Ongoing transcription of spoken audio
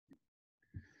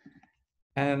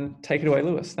And take it away,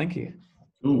 Lewis. Thank you.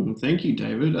 Oh, thank you,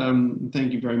 David.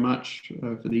 Thank you very much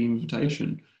for the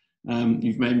invitation.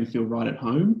 You've made me feel right at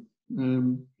home.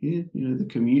 Yeah, the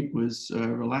commute was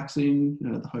relaxing.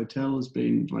 The hotel has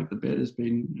been like the bed has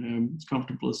been as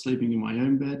comfortable as sleeping in my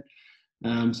own bed.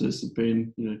 So this has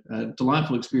been, a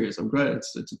delightful experience. I'm great.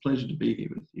 It's a pleasure to be here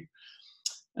with you.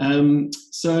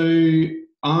 So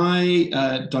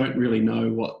I don't really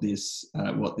know what this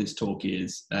talk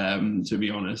is, to be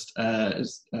honest.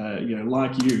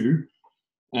 Like you.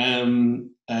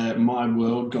 My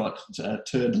world got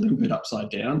turned a little bit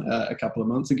upside down a couple of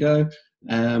months ago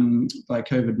by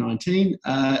COVID-19,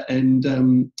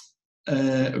 and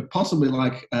possibly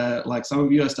like some of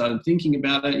you, I started thinking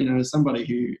about it. As somebody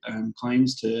who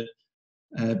claims to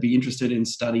be interested in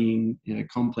studying,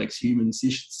 complex human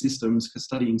systems,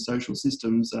 studying social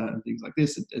systems and things like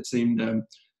this, it seemed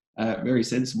very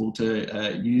sensible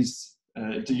to use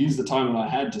the time that I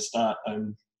had to start.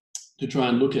 To try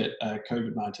and look at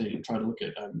COVID-19 and try to look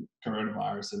at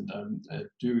coronavirus and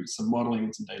do some modeling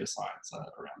and some data science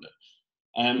around it.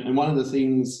 And one of the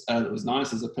things that was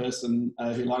nice as a person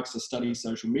who likes to study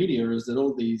social media is that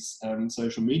all these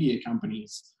social media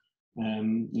companies,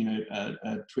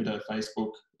 Twitter,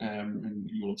 Facebook, and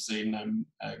you will have seen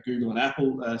Google and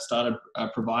Apple started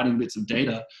providing bits of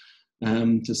data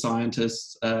to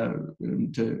scientists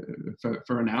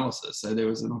for analysis. So there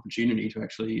was an opportunity to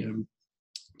actually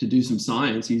to do some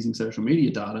science using social media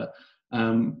data,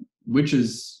 which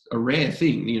is a rare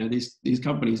thing. These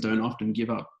companies don't often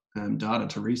give up data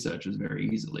to researchers very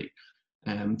easily.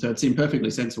 So it seemed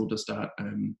perfectly sensible to start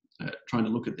trying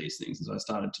to look at these things, as I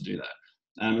started to do that.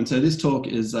 And so this talk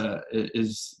is the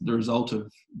result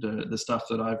of the stuff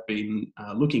that I've been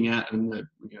looking at, and the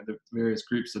various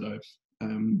groups that I've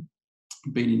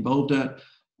been involved at,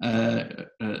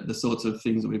 the sorts of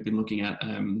things that we've been looking at,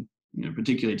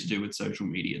 particularly to do with social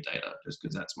media data, just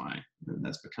because that's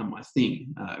become my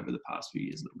thing over the past few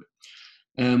years a little bit.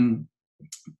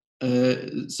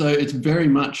 So it's very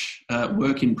much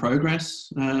work in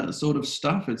progress sort of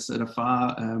stuff. It's at a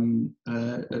far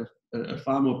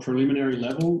more preliminary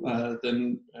level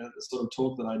than the sort of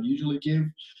talk that I'd usually give.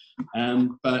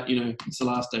 But it's the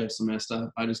last day of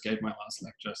semester. I just gave my last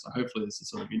lecture, so hopefully this is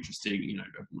sort of interesting. A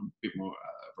bit more of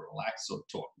a relaxed sort of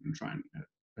talk, and try and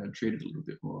treat it a little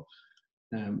bit more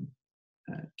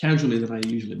casually than I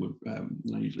usually would.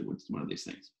 With one of these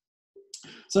things.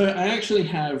 So I actually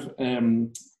have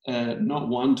not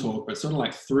one talk, but sort of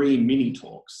like 3 mini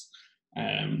talks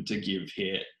to give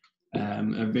here,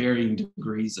 of varying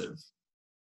degrees of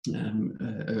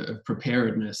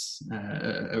preparedness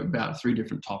about 3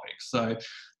 different topics. So,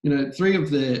 3 of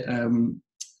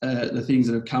the things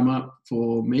that have come up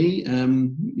for me,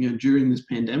 during this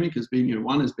pandemic has been,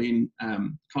 one has been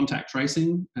contact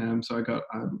tracing. So I got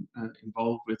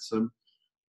involved with some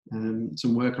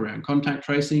work around contact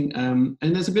tracing, and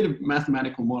there's a bit of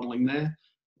mathematical modelling there.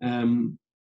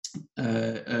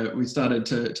 We started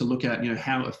to look at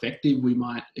how effective we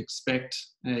might expect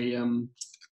a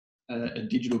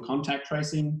digital contact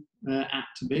tracing app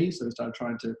to be. So we started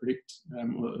trying to predict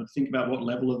or think about what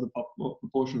level of what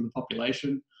proportion of the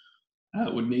population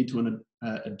would need to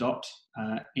adopt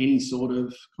any sort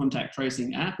of contact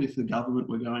tracing app if the government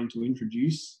were going to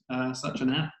introduce such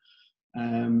an app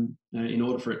in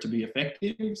order for it to be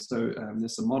effective. So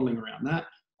there's some modelling around that.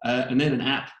 And then an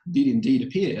app did indeed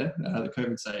appear. The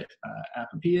COVID Safe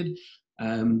app appeared.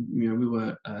 We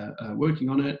were working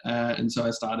on it, and so I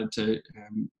started to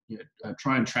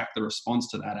try and track the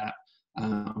response to that app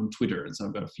on Twitter. And so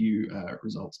I've got a few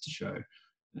results to show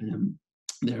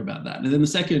there about that. And then the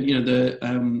second,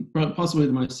 possibly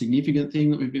the most significant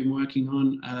thing that we've been working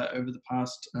on over the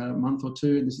past month or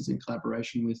two, and this is in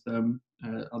collaboration with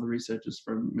other researchers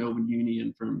from Melbourne Uni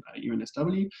and from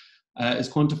UNSW, is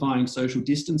quantifying social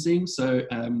distancing. So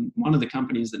one of the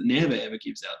companies that never ever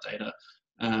gives out data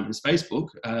is Facebook,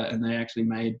 and they actually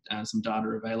made some data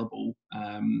available,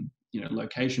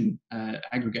 location,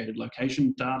 aggregated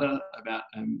location data about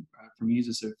from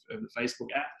users of the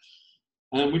Facebook app,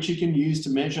 which you can use to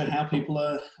measure how people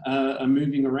are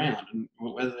moving around, and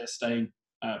whether they're staying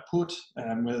put,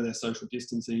 whether they're social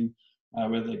distancing,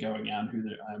 whether they're going out,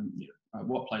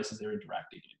 what places they're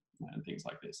interacting in, and things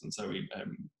like this. And so we have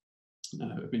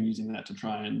been using that to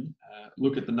try and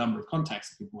look at the number of contacts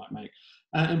that people might make,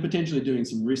 and potentially doing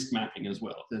some risk mapping as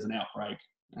well. If there's an outbreak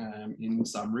in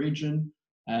some region,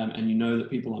 and that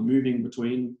people are moving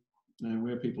between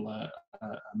where people are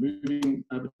moving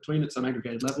between at some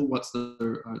aggregated level, what's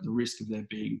the risk of there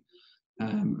being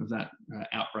of that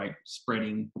outbreak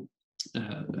spreading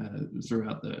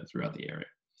throughout the area?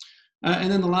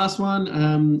 And then the last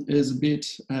one is a bit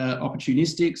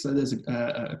opportunistic. So there's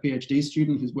a PhD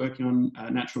student who's working on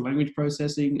natural language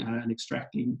processing and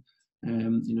extracting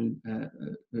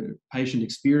patient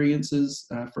experiences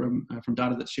from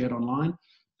data that's shared online.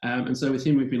 And so with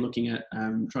him, we've been looking at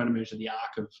trying to measure the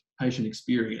arc of patient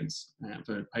experience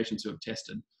for patients who have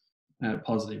tested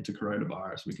positive to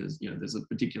coronavirus, because there's a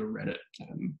particular Reddit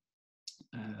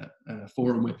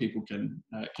forum where people can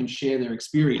share their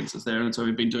experiences there. And so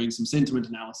we've been doing some sentiment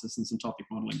analysis and some topic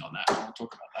modeling on that. I'll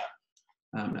talk about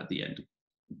that at the end.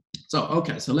 So,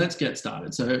 okay, so let's get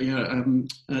started. So,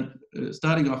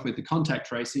 starting off with the contact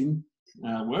tracing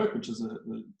work, which is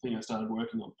the thing I started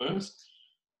working on first.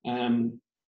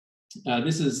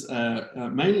 This is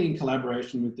mainly in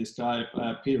collaboration with this guy,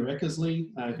 Peter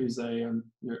Eckersley, who's a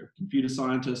computer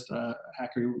scientist,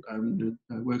 hacker who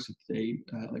works with the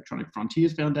Electronic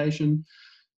Frontiers Foundation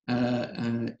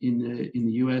in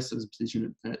the US, as a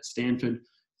position at Stanford.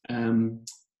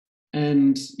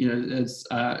 And as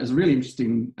a really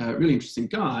interesting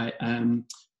guy,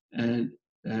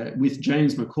 with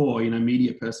James Macquarie,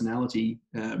 media personality,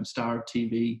 star of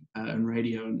TV and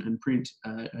radio and print,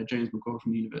 James Macquarie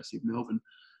from the University of Melbourne.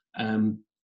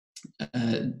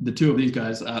 The two of these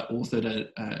guys authored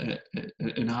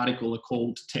an article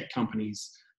called Tech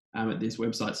Companies at this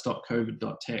website,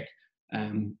 stopcovid.tech,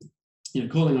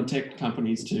 calling on tech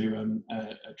companies to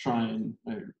try and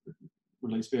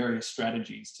release various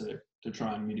strategies to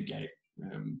try and mitigate,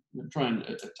 try and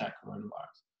attack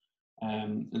coronavirus.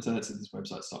 And so that's at this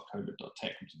website,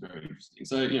 stopcovid.tech, which is very interesting.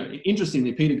 So,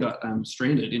 interestingly, Peter got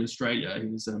stranded in Australia. He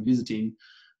was visiting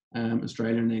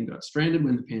Australia and then got stranded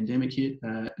when the pandemic hit.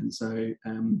 And so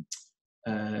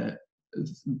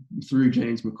through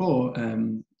James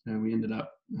Macquarie, we ended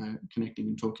up connecting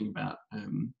and talking about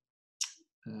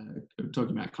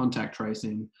contact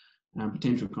tracing,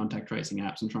 potential contact tracing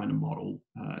apps, and trying to model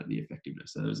the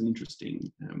effectiveness. So there was an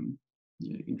interesting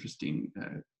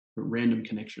random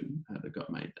connection that got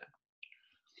made there.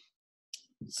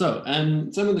 So,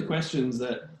 some of the questions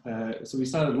that, so we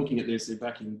started looking at this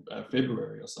back in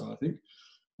February or so, I think,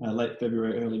 late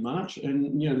February, early March.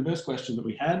 And, the first question that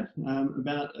we had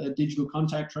about digital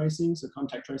contact tracing, so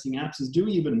contact tracing apps, is do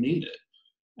we even need it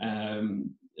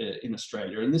in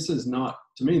Australia? And this is not,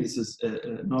 to me, this is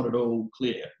not at all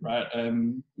clear, right?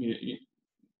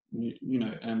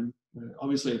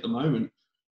 Obviously at the moment,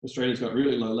 Australia's got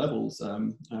really low levels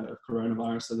of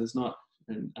coronavirus, so there's not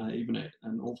even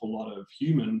an awful lot of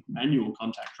human manual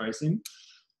contact tracing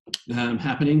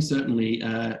happening. Certainly,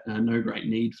 no great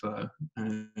need for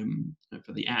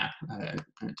the app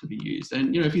to be used.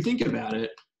 And if you think about it,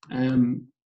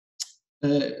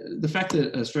 the fact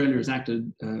that Australia has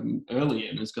acted early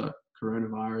and has got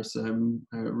coronavirus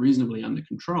reasonably under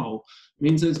control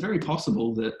means that it's very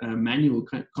possible that manual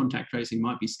contact tracing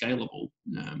might be scalable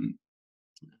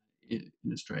in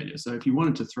Australia. So if you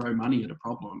wanted to throw money at a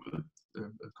problem of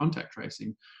contact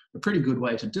tracing, a pretty good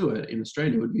way to do it in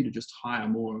Australia would be to just hire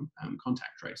more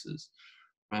contact tracers,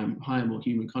 hire more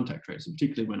human contact tracers,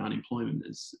 particularly when unemployment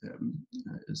is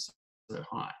so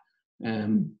high.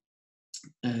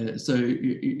 So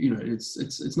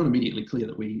it's not immediately clear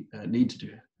that we need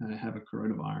to have a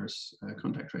coronavirus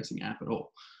contact tracing app at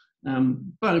all.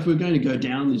 But if we're going to go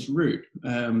down this route,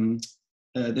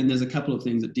 then there's a couple of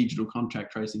things that digital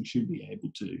contact tracing should be able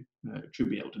to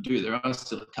do. There are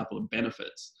still a couple of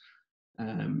benefits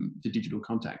to digital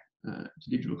contact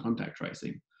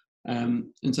tracing,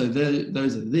 and so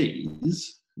those are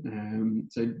these.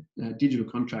 So digital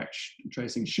contact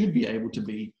tracing should be able to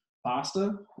be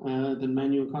faster than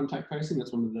manual contact tracing.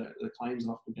 That's one of the claims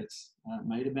that often gets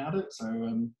made about it.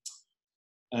 So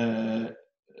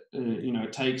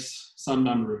it takes some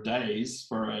number of days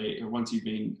for once you've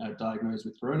been diagnosed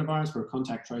with coronavirus, for a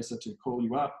contact tracer to call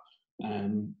you up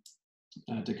and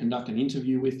to conduct an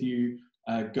interview with you,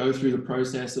 go through the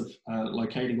process of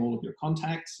locating all of your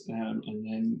contacts, and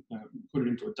then put it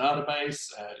into a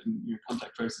database. Your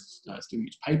contact tracers still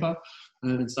use paper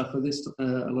and stuff for this a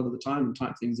lot of the time, and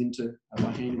type things into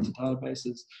by hand into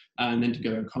databases, and then to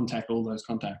go and contact all those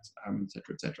contacts, et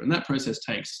cetera, et cetera. And that process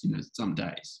takes some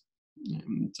days.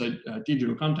 So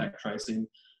digital contact tracing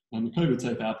and the COVID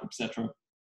safe app, etc.,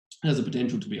 has the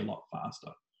potential to be a lot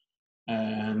faster.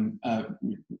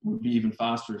 Would be even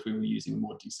faster if we were using a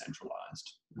more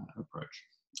decentralized approach.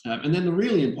 And then the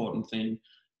really important thing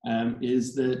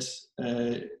is that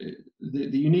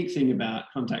the unique thing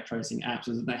about contact tracing apps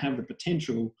is that they have the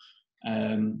potential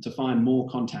to find more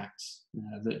contacts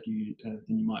than you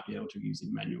might be able to use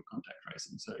in manual contact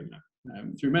tracing. So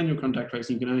through manual contact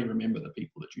tracing, you can only remember the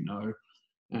people that you know.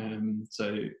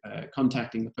 So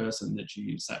contacting the person that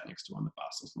you sat next to on the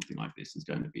bus or something like this is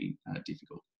going to be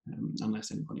difficult,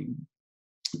 unless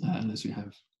you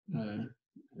have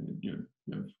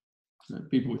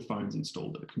people with phones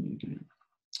installed that are communicating.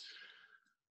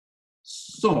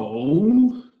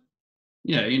 So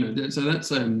yeah, so that's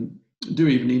do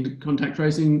we even need contact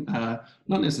tracing?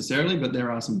 Not necessarily, but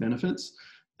there are some benefits.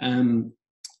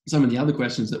 Some of the other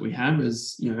questions that we have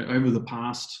is, over the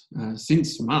past,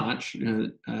 since March,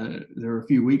 there are a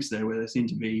few weeks there where there seem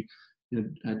to be,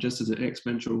 just as an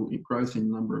exponential growth in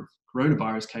the number of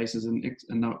coronavirus cases and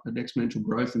an exponential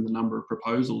growth in the number of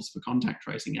proposals for contact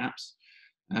tracing apps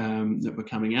that were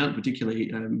coming out, particularly,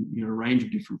 a range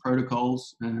of different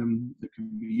protocols that can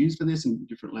be used for this and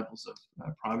different levels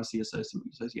of privacy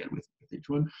associated with each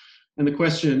one. And the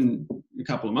question a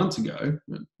couple of months ago,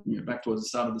 back towards the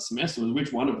start of the semester, was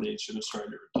which one of these should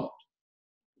Australia adopt?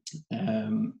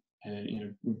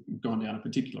 We've gone down a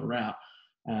particular route,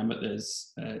 but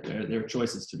there are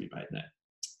choices to be made there.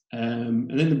 And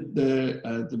then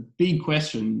the big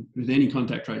question with any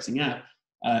contact tracing app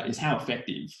is how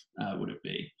effective would it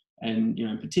be? And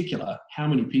in particular, how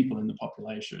many people in the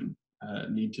population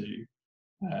need to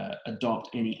adopt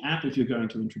any app if you're going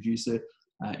to introduce it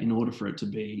in order for it to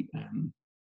be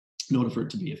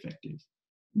effective.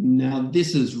 Now,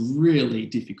 this is really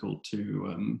difficult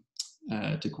to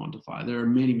quantify. There are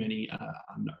many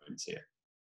unknowns here.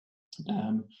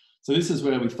 So this is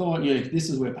where we thought,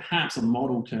 this is where perhaps a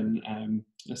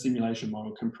simulation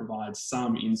model can provide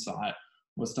some insight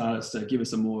or start to give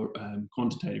us a more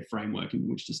quantitative framework in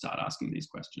which to start asking these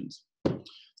questions. So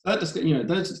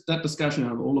that discussion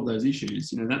of all of those issues,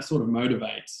 that sort of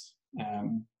motivates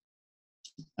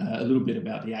a little bit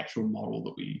about the actual model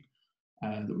that we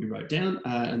wrote down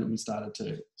and that we started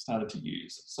to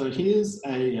use. So here's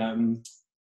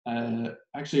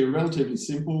actually a relatively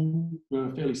simple,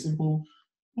 fairly simple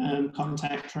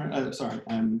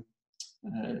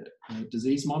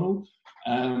disease model.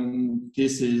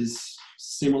 This is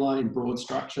similar in broad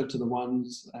structure to the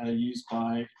ones used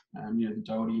by the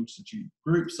Doherty Institute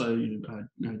group. So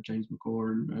James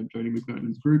Macquarie and Jody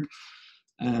McMurtrin's group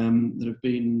that have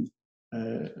been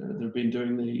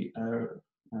doing the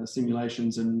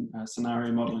simulations and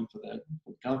scenario modelling for the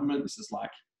government. This is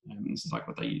like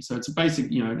what they use. So it's a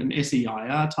basic, an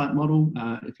SEIR type model,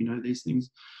 if you know these things.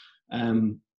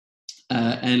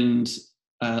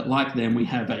 Like them, we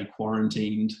have a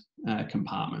quarantined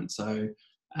compartment. So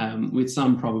with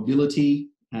some probability,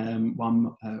 one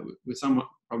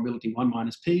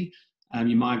minus p,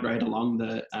 you migrate along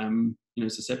the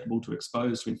susceptible to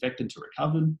exposed to infected to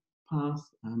recovered path,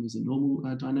 is in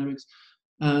normal dynamics.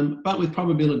 But with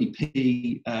probability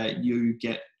p, you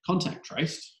get contact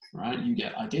traced, right? You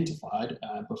get identified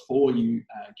before you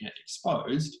get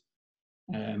exposed.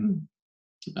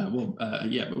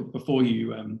 Before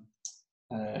you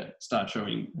start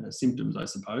showing symptoms, I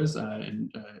suppose,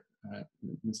 and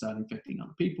start infecting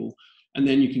other people, and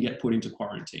then you can get put into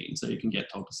quarantine. So you can get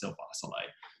told to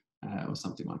self-isolate or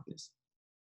something like this.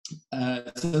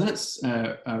 So that's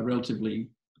relatively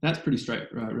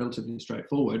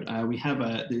straightforward. We have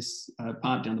this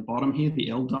part down the bottom here, the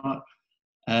L dot,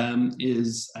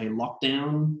 is a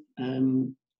lockdown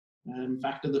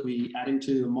factor that we add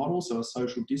into the model, so a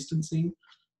social distancing.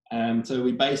 So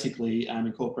we basically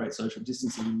incorporate social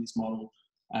distancing in this model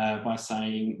by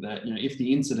saying that if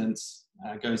the incidence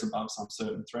goes above some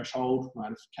certain threshold,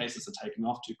 right, if cases are taken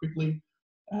off too quickly,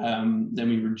 then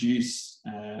we reduce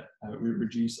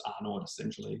R0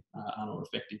 essentially, R0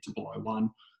 effective to below 1,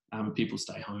 and people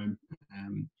stay home,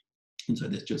 and so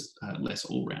there's just less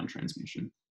all-round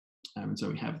transmission. And so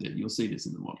we have that. You'll see this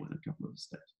in the model in a couple of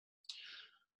steps.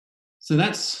 So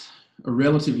that's a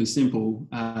relatively simple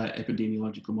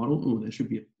epidemiological model. Oh, there should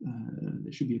be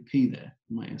a P there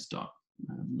in my S dot.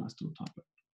 Nice little typo.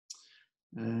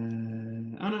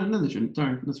 No, there shouldn't.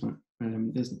 Sorry, that's right.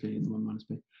 There's the P and the 1 minus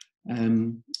P.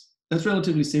 That's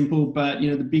relatively simple, but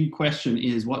the big question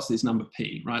is, what's this number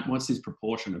P, right? What's this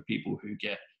proportion of people who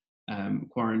get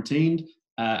quarantined,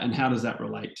 and how does that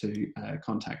relate to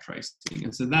contact tracing?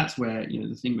 And so that's where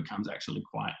the thing becomes actually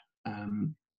quite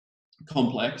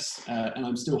complex, and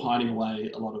I'm still hiding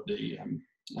away a lot of the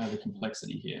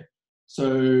complexity here.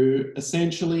 So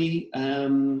essentially,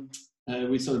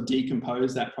 we sort of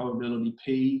decompose that probability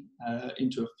P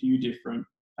into a few different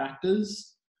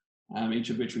factors, each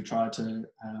of which we try to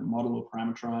model or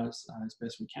parameterize as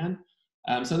best we can.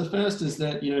 So the first is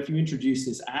that if you introduce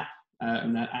this app,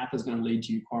 and that app is going to lead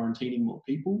to you quarantining more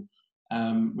people,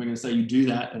 we're going to say you do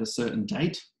that at a certain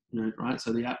date, right?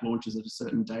 So the app launches at a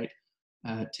certain date,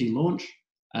 T launch,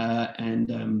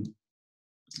 and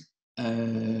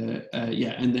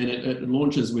yeah, and then it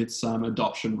launches with some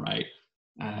adoption rate,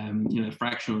 a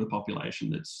fraction of the population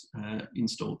that's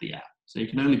installed the app. So you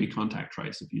can only be contact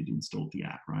traced if you've installed the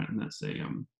app, right? And that's the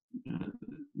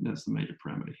major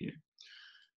parameter here.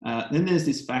 Then there's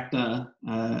this factor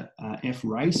F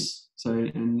race. So,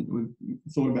 and we've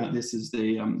thought about this as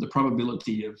the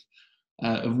probability of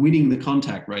winning the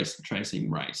contact tracing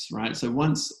race, right? So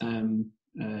once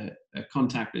a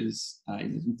contact is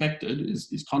infected,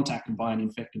 is contacted by an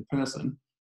infected person,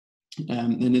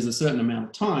 then there's a certain amount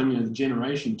of time, the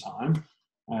generation time,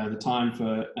 the time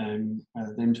for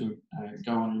them to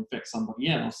go on and infect somebody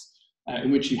else,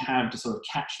 in which you have to sort of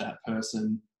catch that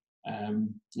person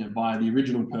by the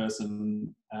original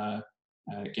person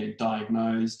getting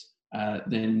diagnosed,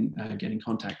 then getting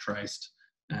contact traced,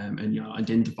 and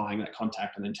identifying that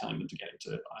contact and then telling them to get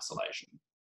into isolation.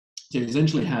 So you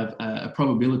essentially have a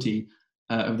probability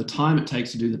of the time it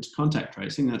takes to do the contact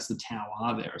tracing, that's the tau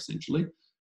R there essentially,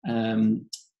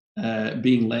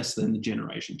 being less than the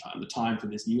generation time, the time for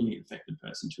this newly infected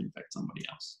person to infect somebody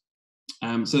else.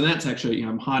 So that's actually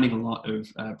hiding a lot of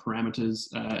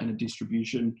parameters and a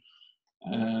distribution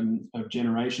of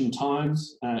generation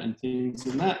times and things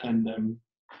like that,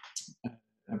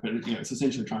 but it's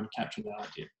essentially trying to capture that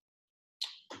idea.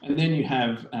 And then you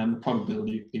have the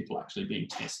probability of people actually being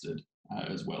tested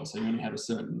as well. So you only have a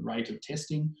certain rate of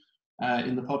testing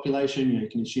in the population. You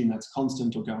can assume that's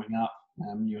constant or going up.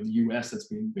 In the US, it's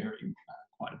been varying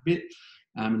quite a bit.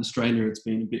 In Australia, it's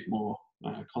been a bit more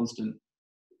constant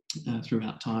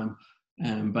throughout time.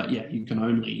 But yeah, you can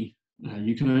only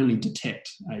detect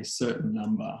a certain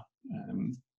number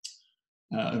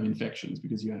of infections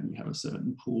because you only have a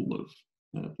certain pool of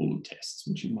tests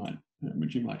which you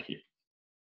might hit.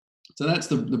 So that's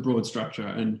the broad structure,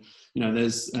 and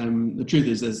there's the truth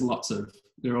is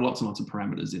there are lots and lots of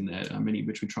parameters in there, many of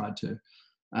which we tried to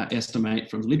estimate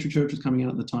from the literature which was coming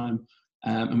out at the time,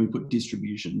 and we put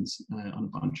distributions on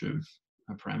a bunch of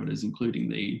parameters, including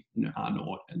the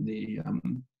R0 and the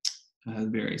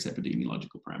various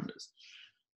epidemiological parameters.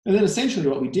 And then essentially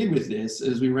what we did with this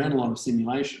is we ran a lot of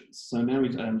simulations. So now we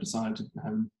decided to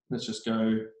let's just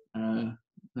go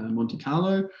Monte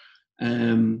Carlo,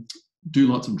 do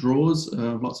lots of draws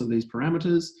of lots of these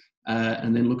parameters,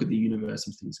 and then look at the universe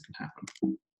of things that can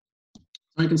happen.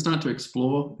 So you can start to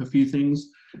explore a few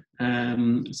things.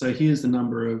 So here's the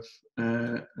number of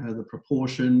the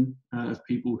proportion of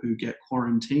people who get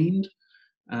quarantined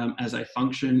as a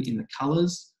function in the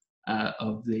colors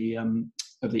of the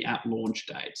app launch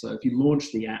date. So if you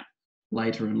launch the app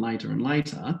later and later and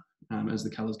later, as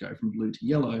the colors go from blue to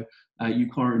yellow, you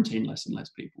quarantine less and less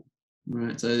people.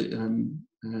 Right, so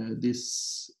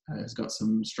this has got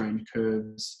some strange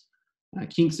curves,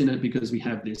 kinks in it, because we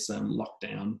have this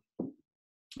lockdown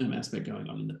aspect going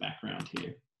on in the background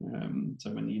here.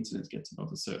 So when the incidence gets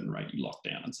above a certain rate, you lock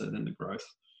down, and so then the growth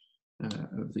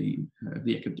of the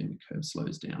epidemic curve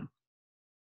slows down.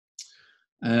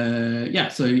 Yeah,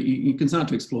 so you can start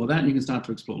to explore that, and you can start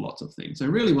to explore lots of things. So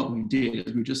really what we did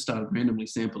is we just started randomly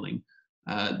sampling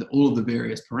all of the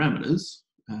various parameters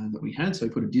that we had. So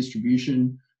we put a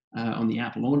distribution on the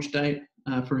app launch date,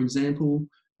 for example.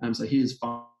 So here's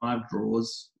 5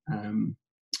 draws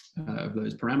of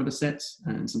those parameter sets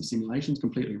and some simulations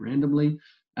completely randomly.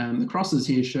 The crosses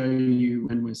here show you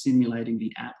when we're simulating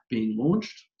the app being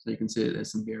launched. So you can see that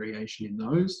there's some variation in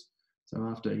those. So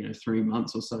after 3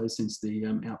 months or so since the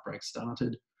outbreak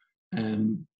started,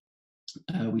 we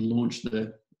launched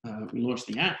the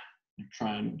app and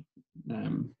try and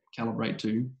calibrate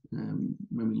to when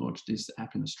we launched this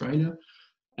app in Australia.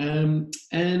 And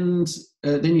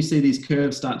then you see these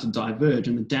curves start to diverge,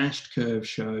 and the dashed curve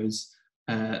shows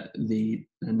the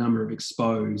number of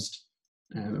exposed,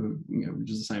 which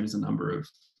is the same as the number of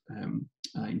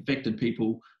infected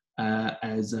people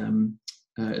as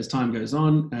time goes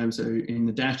on. So in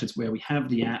the dash, it's where we have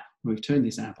the app, we've turned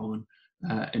this app on,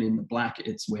 and in the black,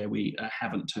 it's where we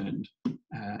haven't turned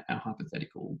our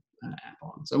hypothetical app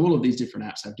on. So all of these different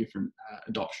apps have different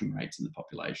adoption rates in the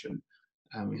population.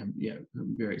 We have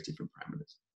various different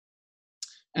parameters.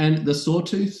 And the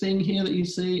sawtooth thing here that you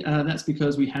see, that's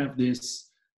because we have this,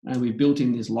 we've built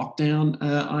in this lockdown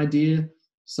idea.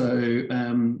 So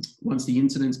once the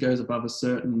incidence goes above a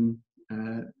certain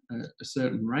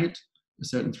rate, a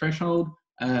certain threshold,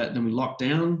 then we lock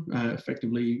down,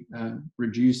 effectively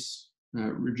reduce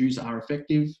R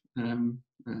effective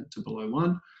to below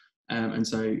 1, and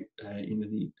so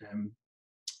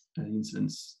the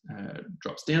incidence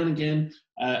drops down again,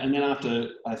 and then after,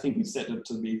 I think we set it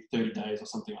to be 30 days or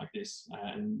something like this,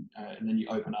 and then you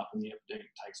open up and the epidemic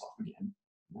takes off again.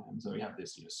 So we have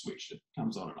this switch that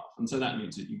comes on and off, and so that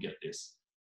means that you get this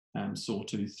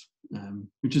sawtooth,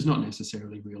 which is not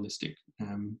necessarily realistic,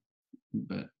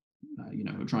 but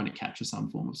we're trying to capture some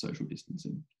form of social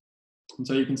distancing. And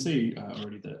so you can see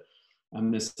already that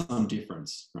there's some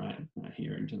difference, right,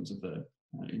 here in terms of the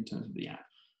app.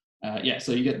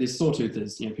 So you get this sawtooth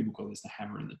as, people call this the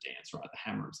hammer and the dance, right? The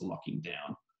hammer is the locking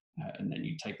down, and then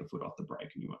you take the foot off the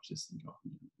brake and you watch this thing go.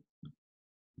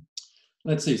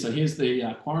 Let's see, so here's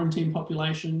the quarantine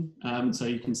population. So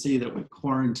you can see that we're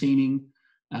quarantining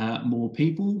more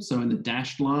people. So in the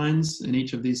dashed lines in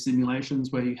each of these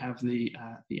simulations where you have the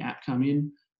app come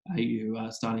in, you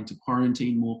are starting to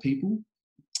quarantine more people,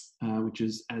 which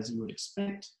is as you would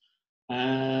expect.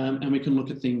 And we can look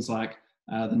at things like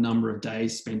the number of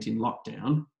days spent in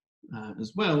lockdown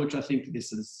as well, which I think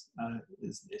this is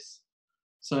this.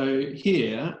 So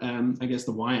here, I guess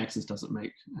the y-axis doesn't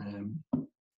make,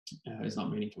 it's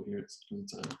not meaningful here.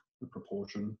 It's a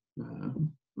proportion of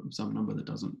some number that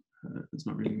doesn't, it's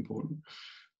not really important.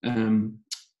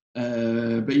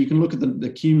 But you can look at the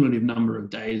cumulative number of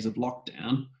days of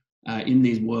lockdown in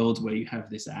these worlds where you have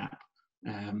this app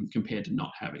compared to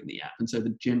not having the app. And so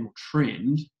the general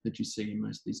trend that you see in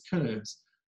most of these curves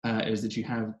is that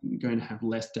going to have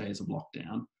less days of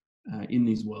lockdown in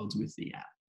these worlds with the app.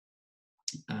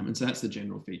 And so that's the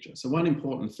general feature. So one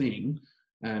important thing,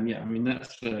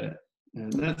 that's the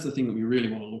thing that we really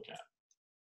want to look at,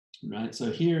 right?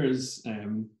 So here is,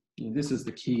 this is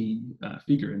the key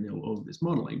figure in all of this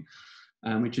modeling,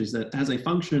 which is that as a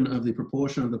function of the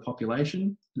proportion of the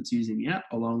population that's using the app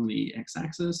along the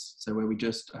x-axis, so where we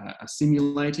just are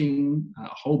simulating a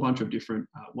whole bunch of different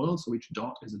worlds, so each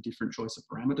dot is a different choice of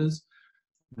parameters,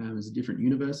 is a different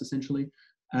universe essentially,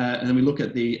 and then we look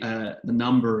at the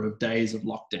number of days of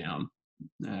lockdown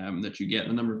that you get.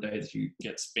 The number of days you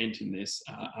get spent in this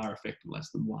are effectively less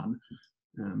than one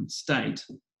state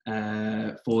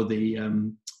for the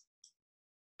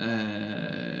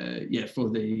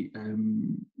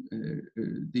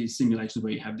these simulations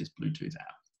where you have this Bluetooth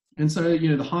app. And so,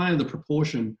 the higher the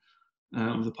proportion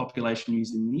of the population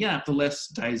using the app, the less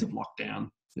days of lockdown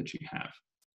that you have.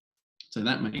 So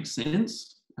that makes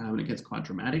sense when it gets quite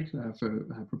dramatic for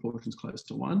proportions close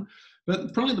to one.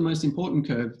 But probably the most important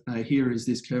curve here is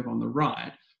this curve on the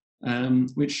right,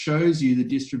 which shows you the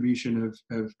distribution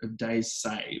of days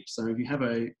saved. So if you have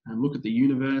a look at the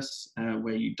universe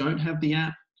where you don't have the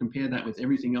app, compare that with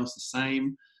everything else the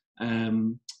same,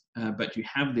 but you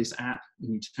have this app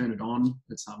and you turn it on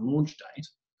at some launch date,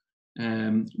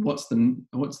 what's the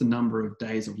number of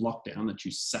days of lockdown that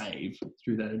you save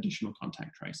through that additional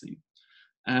contact tracing?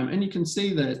 And you can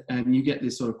see that you get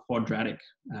this sort of quadratic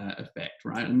effect,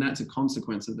 right? And that's a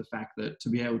consequence of the fact that to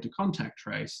be able to contact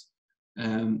trace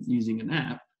using an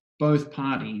app, both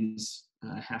parties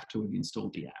have to have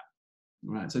installed the app,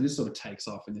 right? So this sort of takes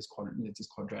off in this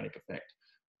quadratic effect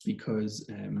because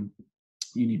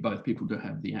you need both people to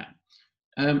have the app.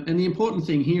 And the important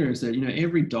thing here is that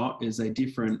every dot is a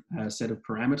different set of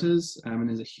parameters, and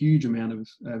there's a huge amount of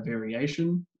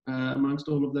variation amongst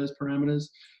all of those parameters.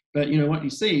 But what you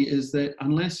see is that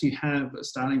unless you have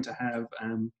starting to have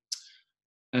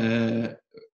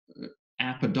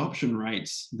app adoption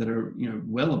rates that are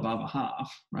well above a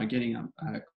half, right, getting up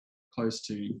close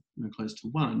to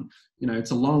one,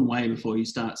 it's a long way before you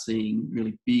start seeing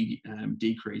really big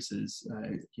decreases,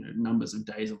 numbers of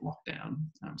days of lockdown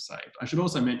saved. I should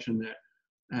also mention that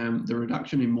the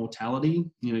reduction in mortality,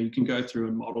 you can go through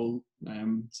and model,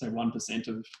 say 1%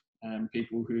 of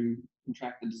people who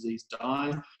contract the disease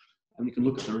die, and you can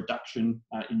look at the reduction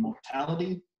in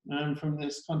mortality from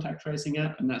this contact tracing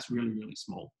app, and that's really, really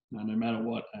small, no matter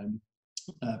what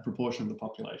proportion of the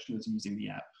population is using the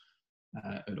app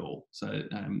at all. So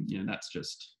that's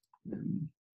just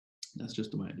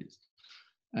the way it is.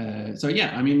 So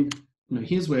yeah,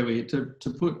 here's where we to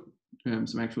put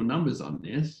some actual numbers on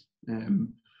this.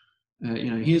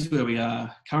 Here's where we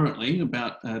are currently.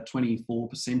 About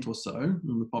 24% or so of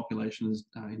the population has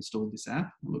installed this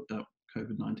app. I looked up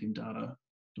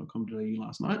covid19data.com.au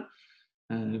last night.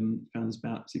 Found there's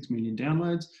about 6 million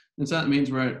downloads, and so that means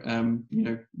we're at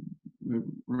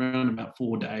around about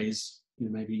 4 days,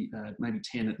 maybe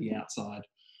 10 at the outside,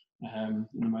 in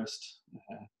the most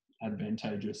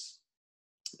advantageous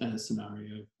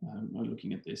scenario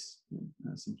looking at this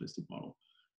simplistic model.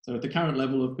 So at the current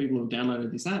level of people who have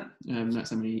downloaded this app,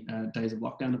 that's how many days of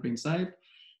lockdown have been saved.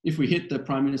 If we hit the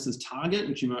Prime Minister's target,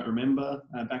 which you might remember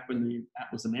back when the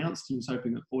app was announced, he was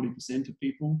hoping that 40% of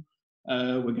people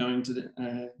were going to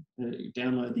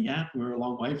download the app. We're a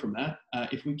long way from that.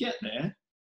 If we get there,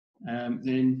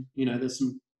 then there's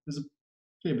a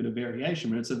fair bit of variation,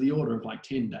 but it's of the order of like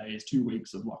 10 days, 2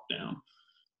 weeks of lockdown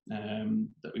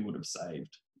that we would have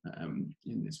saved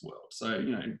in this world. So,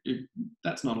 you know,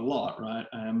 that's not a lot, right?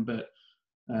 But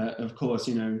of course,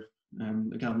 you know,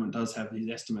 the government does have these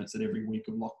estimates that every week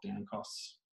of lockdown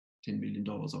costs $10 billion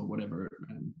or whatever,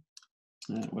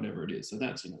 whatever it is. So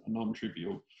that's, you know, a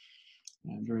non-trivial,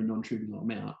 very non-trivial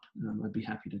amount. I'd be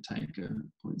happy to take a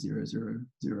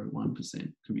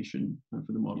 0.0001% commission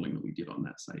for the modelling that we did on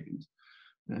that savings,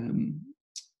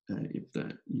 if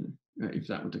that, you know, if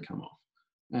that were to come off.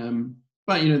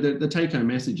 But, you know, the take-home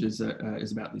message is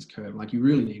about this curve. Like, you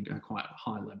really need quite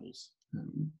high levels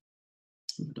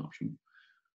of adoption.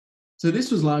 So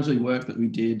this was largely work that we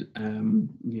did,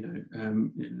 you know,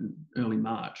 in early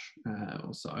March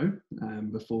or so,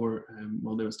 before,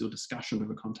 well, there was still discussion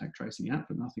of a contact tracing app,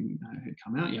 but nothing had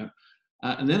come out yet.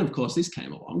 And then, of course, this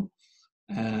came along,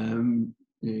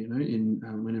 you know, in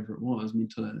whenever it was,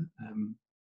 mid to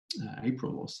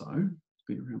April or so. It's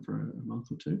been around for a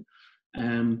month or two.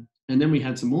 And then we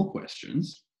had some more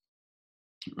questions.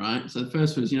 Right. So the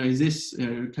first was, you know, is this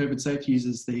COVID safe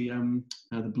uses the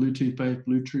Bluetooth-based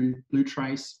Blue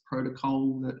Trace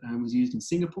protocol that was used in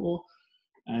Singapore,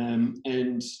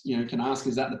 and you know, can ask,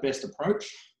 is that the best approach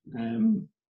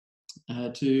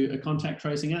to a contact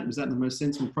tracing app? Is that the most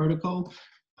sensible protocol?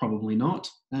 Probably not.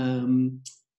 You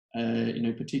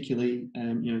know, particularly,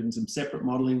 you know, in some separate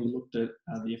modelling, we looked at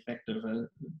the effect of a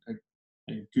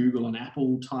Google and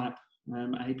Apple type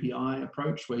API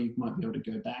approach, where you might be able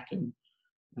to go back and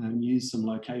use some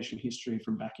location history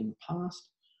from back in the past,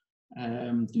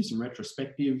 do some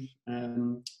retrospective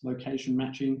location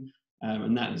matching,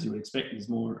 and that, as you would expect, is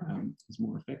more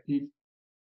effective.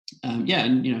 Yeah,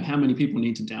 and you know, how many people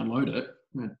need to download it?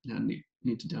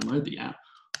 Need to download the app?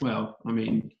 Well, I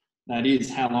mean, that is,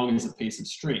 how long is a piece of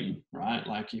string, right?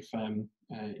 Like, if you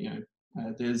know,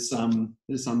 there's some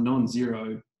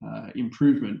non-zero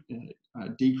improvement,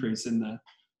 decrease in the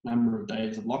number of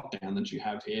days of lockdown that you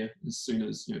have here. As soon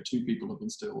as, you know, 2 people have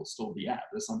installed the app,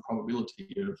 there's some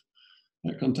probability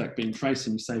of contact being traced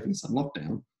and saving some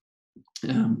lockdown.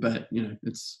 But you know,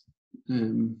 it's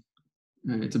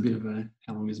a bit of a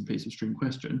how long is a piece of string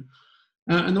question.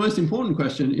 And the most important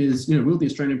question is, you know, will the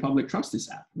Australian public trust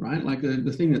this app, right? Like,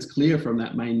 the thing that's clear from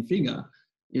that main figure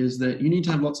is that you need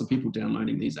to have lots of people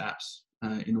downloading these apps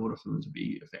in order for them to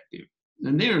be effective.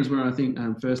 And there is where I think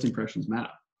first impressions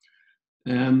matter.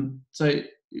 So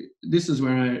this is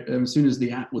where as soon as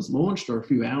the app was launched, or a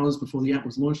few hours before the app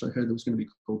was launched, I heard it was going to be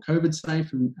called COVID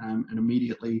Safe, and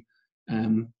immediately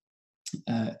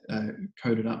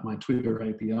coded up my Twitter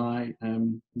API,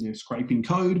 you know, scraping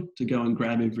code to go and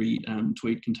grab every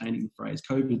tweet containing the phrase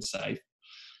COVID Safe.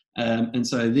 And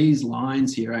so these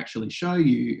lines here actually show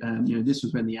you, you know, this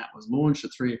was when the app was launched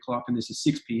at 3 o'clock, and this is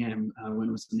 6 p.m. When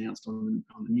it was announced on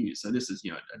the news. So this is,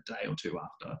 you know, a day or two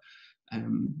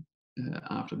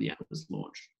after the app was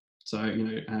launched. So,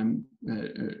 you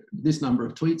know, this number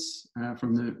of tweets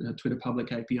from the Twitter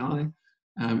public API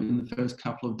in the first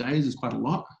couple of days is quite a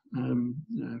lot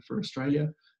for Australia.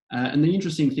 And the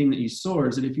interesting thing that you saw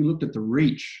is that if you looked at the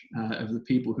reach of the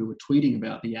people who were tweeting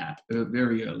about the app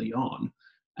very early on,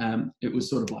 it was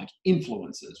sort of like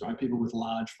influencers, right? People with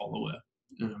large follower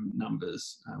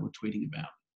numbers were tweeting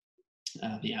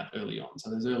about the app early on. So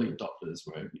those early adopters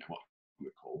were, you know, what we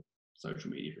would call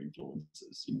social media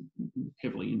influencers, in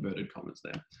heavily inverted commas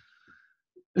there.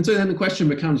 And so then the question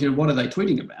becomes, you know, what are they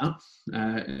tweeting about?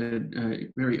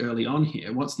 Very early on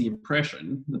here, what's the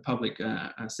impression, the public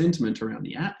sentiment around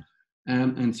the app?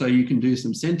 And so you can do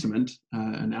some sentiment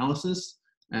analysis.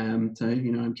 So,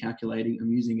 you know,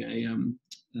 I'm using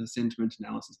a sentiment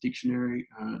analysis dictionary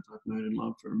that I've known and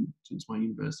loved since my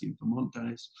University of Vermont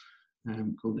days,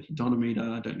 called the Hedonometer.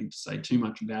 I don't need to say too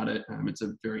much about it. It's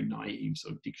a very naive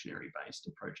sort of dictionary-based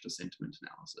approach to sentiment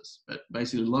analysis. But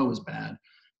basically, low is bad,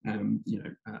 you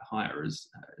know, higher is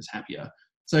happier.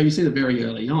 So you see that very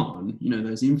early on, you know,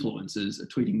 those influencers are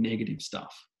tweeting negative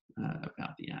stuff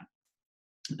about the app.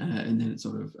 And then it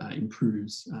sort of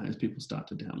improves as people start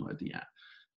to download the app.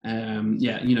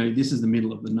 Yeah, you know, this is the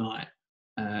middle of the night.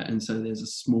 And so there's a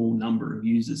small number of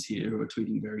users here who are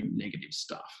tweeting very negative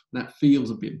stuff. That feels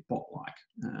a bit bot-like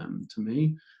to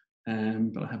me,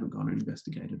 but I haven't gone and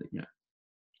investigated it yet.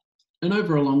 And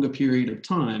over a longer period of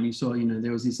time, you saw, you know,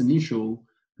 there was this initial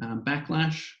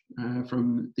backlash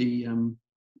from the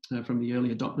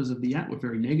early adopters of the app. Were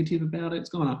very negative about it. It's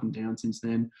gone up and down since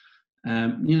then.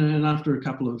 You know, and after a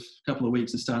couple of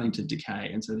weeks, it's starting to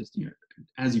decay. And so, you know,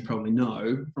 as you probably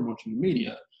know from watching the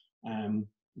media, you know,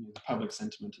 the public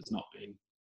sentiment has not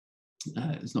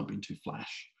been too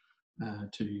flash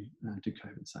to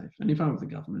COVID safe. And if I were the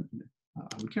government, you know,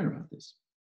 I would care about this.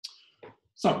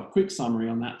 So, quick summary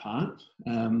on that part.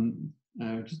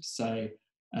 Just to say,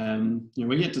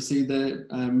 We're yet to see the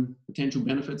potential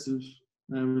benefits of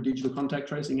a digital contact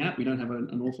tracing app. We don't have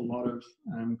an awful lot of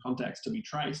contacts to be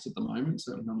traced at the moment,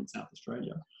 certainly not in South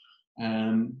Australia.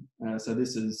 So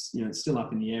this is, it's still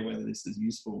up in the air whether this is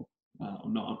useful or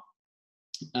not.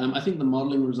 I think the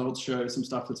modelling results show some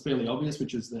stuff that's fairly obvious,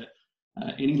 which is that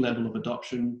any level of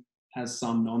adoption has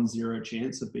some non-zero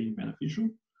chance of being beneficial.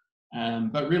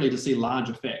 But really, to see large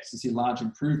effects, to see large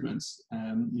improvements,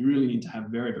 you really need to have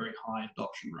very, very high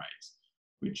adoption rates,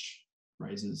 which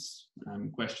raises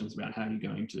questions about how you're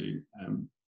going to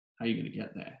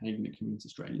get there, how you're going to convince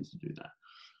Australians to do that.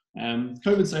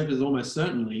 COVID safe is almost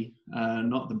certainly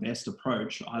not the best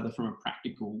approach, either from a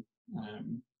practical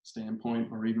standpoint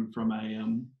or even from a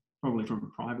probably from a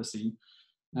privacy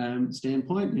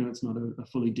standpoint. It's not a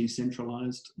fully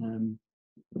decentralized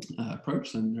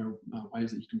approach, and there are ways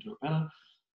that you can do it better.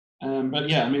 But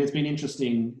yeah, I mean, it's been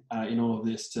interesting in all of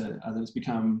this that it's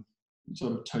become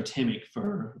sort of totemic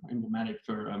for, emblematic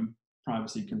for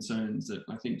privacy concerns that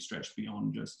I think stretch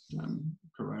beyond just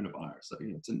coronavirus. So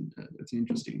it's an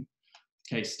interesting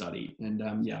case study.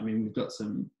 And yeah, I mean, we've got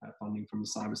some funding from the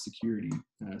cybersecurity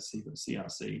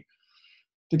CRC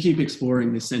to keep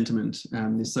exploring this sentiment,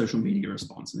 this social media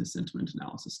response and this sentiment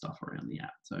analysis stuff around the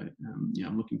app. So yeah,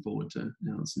 I'm looking forward to,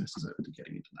 now the semester's over, to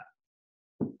getting into that.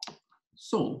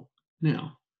 So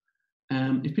now,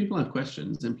 if people have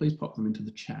questions, then please pop them into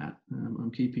the chat.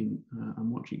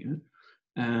 I'm watching it,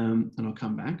 and I'll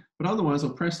come back. But otherwise, I'll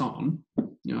press on.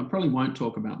 I probably won't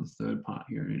talk about the third part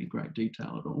here in any great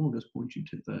detail at all. I'll just point you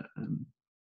to the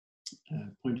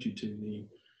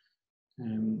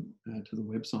to the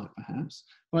website perhaps.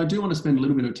 But I do want to spend a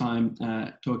little bit of time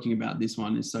talking about this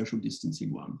one, this social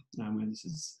distancing one, where this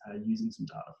is using some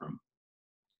data from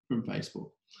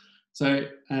Facebook. So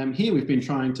here we've been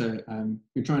trying to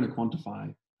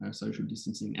quantify social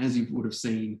distancing, as you would have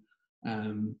seen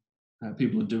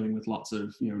people are doing with lots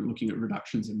of, looking at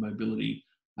reductions in mobility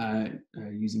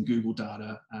using Google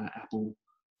data, Apple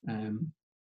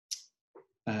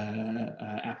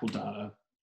data,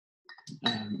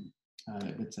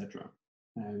 etc.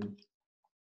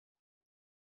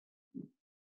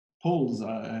 Paul's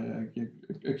okay.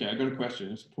 I got a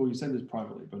question. Paul, you said this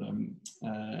privately, but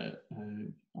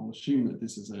I'll assume that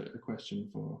this is a question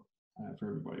for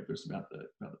everybody, just about the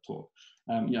talk.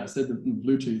 Yeah, I said the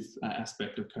Bluetooth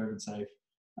aspect of COVID Safe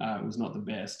was not the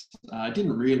best. I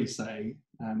didn't really say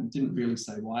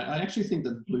why. I actually think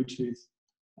that the Bluetooth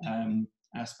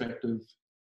aspect of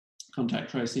contact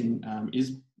tracing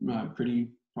is pretty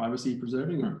privacy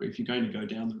preserving, or if you're going to go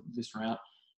down this route,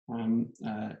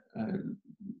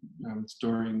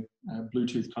 storing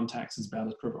Bluetooth contacts is about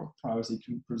as privacy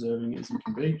preserving as you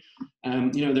can be.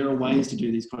 There are ways to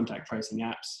do these contact tracing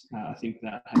apps. I think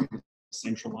that have a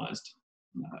centralized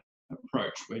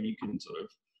approach where you can sort of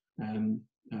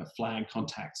flag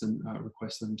contacts and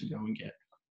request them to go and get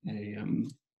a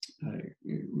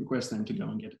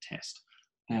test.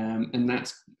 And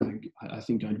that's, I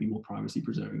think, going to be more privacy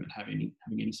preserving than having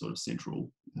any sort of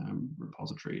central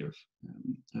repository of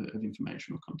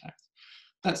information or contacts.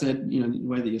 That said, the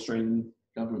way the Australian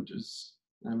government is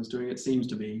doing it seems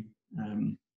to be,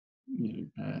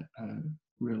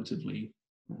 relatively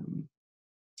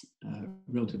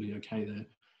okay there.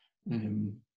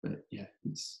 But yeah,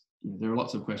 there are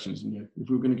lots of questions. If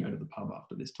we were going to go to the pub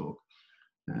after this talk,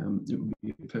 it would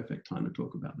be a perfect time to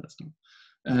talk about that stuff.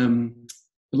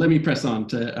 But let me press on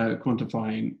to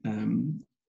quantifying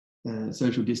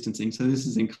social distancing. So this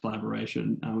is in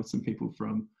collaboration with some people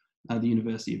from the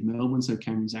University of Melbourne. So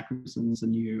Cameron Zacharison's a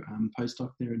new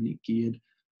postdoc there, and Nick Geard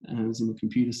is in the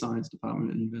computer science department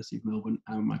at the University of Melbourne.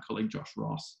 My colleague Josh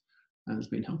Ross has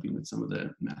been helping with some of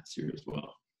the maths here as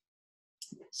well.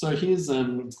 So here's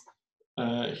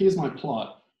my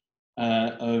plot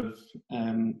of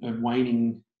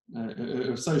waning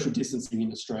of social distancing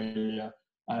in Australia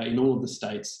in all of the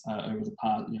states over the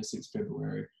past, since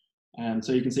February.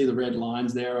 So you can see the red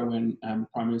lines there are when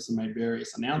Prime Minister made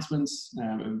various announcements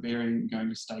of going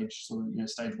to stage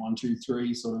 1, 2,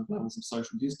 3 sort of levels of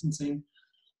social distancing,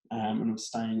 and of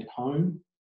staying at home.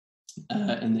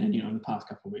 And then, in the past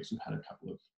couple of weeks, we've had a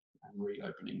couple of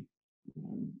reopenings.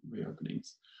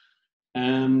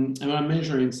 And I'm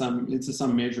measuring some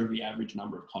measure of the average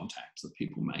number of contacts that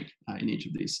people make in each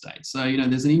of these states. So,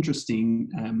 there's an interesting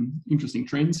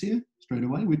trends here straight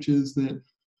away, which is that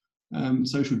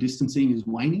social distancing is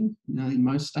waning in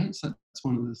most states. That's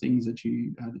one of the things that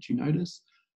you notice,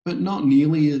 but not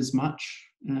nearly as much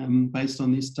based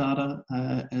on this data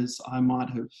as I might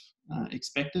have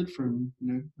expected from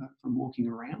walking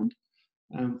around.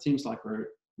 It seems like we're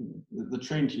the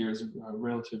trend here is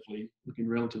looking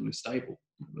relatively stable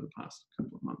over the past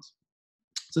couple of months.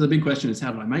 So the big question is,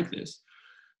 how do I make this?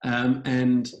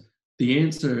 And the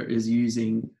answer is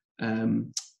using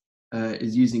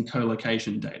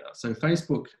co-location data. So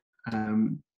Facebook,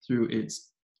 through its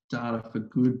Data for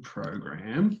Good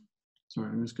program, sorry,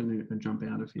 I'm just going to jump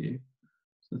out of here.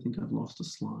 So I think I've lost a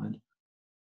slide,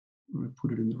 or I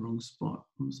put it in the wrong spot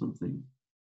or something.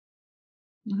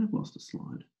 I have lost a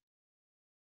slide.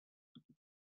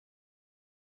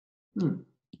 Oh,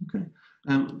 okay.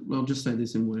 Well, I'll just say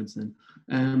this in words then.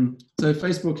 So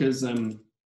Facebook has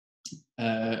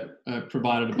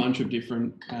provided a bunch of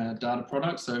different data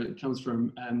products. So it comes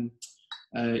from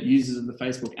users of the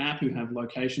Facebook app who have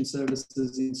location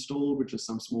services installed, which is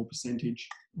some small percentage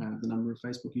of the number of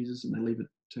Facebook users, and they leave it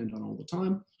turned on all the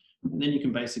time. And then you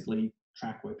can basically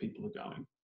track where people are going.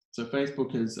 So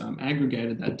Facebook has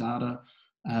aggregated that data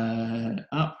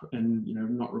up and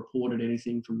not reported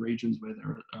anything from regions where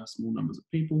there are small numbers of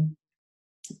people.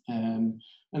 And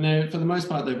for the most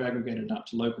part, they've aggregated up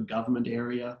to local government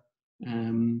area,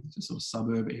 sort of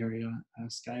suburb area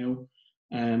scale,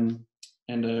 and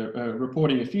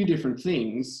reporting a few different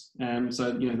things.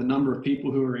 So the number of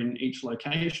people who are in each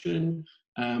location,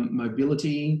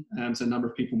 mobility, so number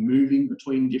of people moving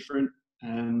between different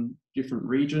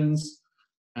regions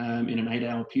in an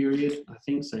 8-hour period, I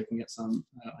think, so you can get some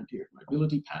idea of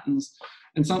mobility patterns,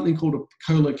 and something called a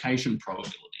co-location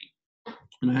probability.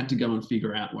 And I had to go and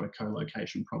figure out what a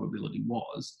co-location probability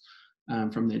was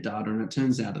from their data, and it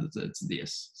turns out that it's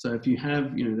this. So if you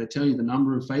have, they tell you the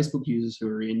number of Facebook users who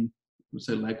are in,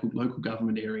 so local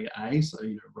government area A, so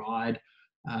Ryde,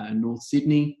 North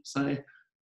Sydney, say,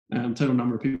 total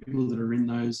number of people that are in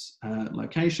those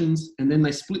locations, and then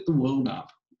they split the world up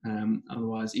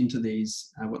otherwise into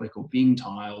these what they call Bing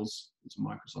tiles. It's a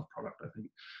Microsoft product, I think,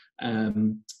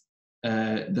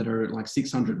 that are like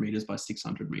 600 meters by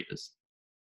 600 meters.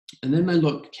 And then they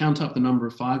count up the number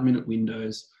of 5-minute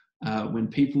windows when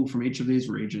people from each of these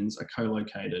regions are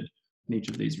co-located in each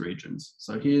of these regions.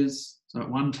 So so at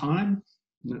one time,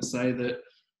 let's say that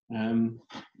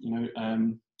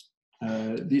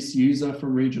this user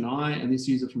from region I and this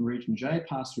user from region J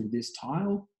pass through this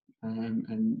tile,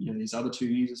 and these other two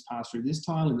users pass through this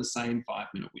tile in the same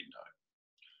 5-minute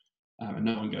window, and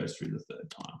no one goes through the third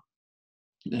tile.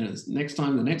 Then next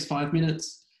time, the next 5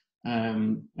 minutes,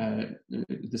 the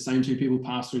same two people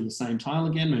pass through the same tile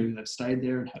again. Maybe they've stayed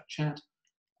there and had a chat,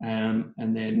 and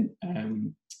then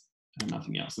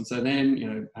nothing else. And so then,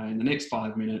 in the next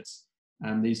 5 minutes,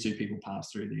 these two people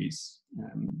pass through these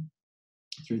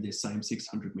through this same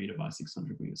 600 meter by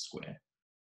 600 meter square.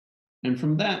 And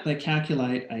from that, they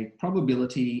calculate a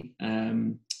probability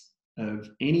of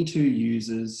any two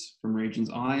users from regions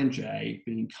I and J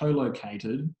being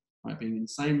co-located, right, being in the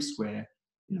same square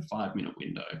in a 5-minute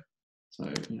window. So,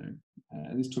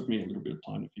 this took me a little bit of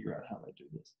time to figure out how they do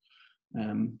this,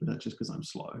 but that's just because I'm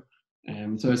slow.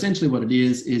 So essentially what it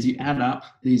is you add up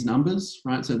these numbers,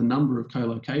 right? So the number of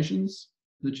co-locations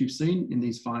that you've seen in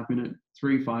these 3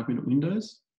 5-minute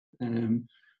windows, then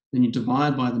you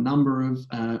divide by the number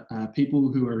of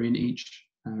people who are in each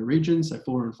region, so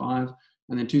 4 and 5,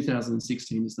 and then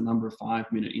 2016 is the number of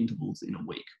 5-minute intervals in a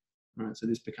week, right? So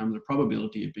this becomes a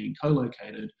probability of being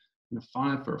co-located in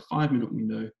for a 5-minute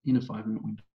window, in a 5-minute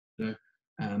window,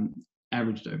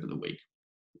 averaged over the week,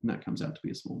 and that comes out to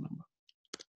be a small number.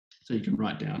 So you can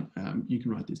write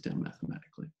this down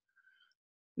mathematically.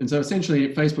 And so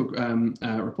essentially, Facebook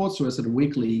reports to us at a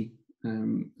weekly,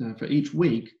 for each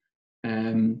week,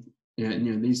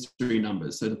 these 3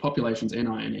 numbers. So the populations NI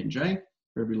and NJ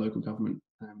for every local government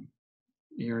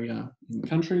area in the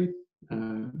country,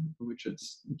 for which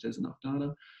there's enough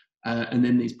data, and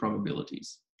then these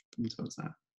probabilities. And so it's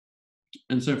that.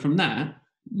 And so from that,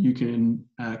 you can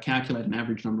calculate an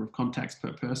average number of contacts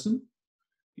per person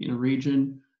in a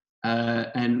region,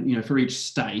 and for each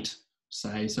state,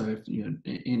 say, so if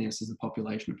NS is the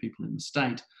population of people in the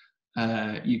state,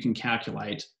 you can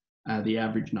calculate the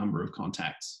average number of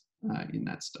contacts in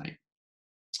that state.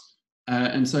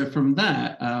 And so from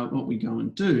that, what we go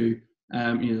and do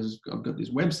is I've got this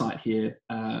website here.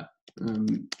 I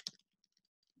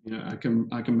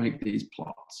can make these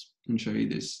plots and show you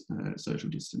this social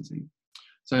distancing.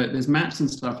 So there's maps and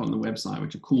stuff on the website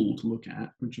which are cool to look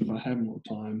at, which if I had more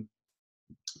time,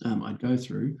 I'd go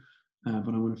through,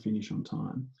 but I want to finish on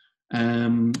time.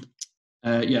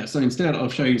 So instead I'll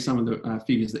show you some of the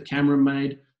figures that Cameron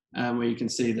made, where you can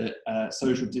see that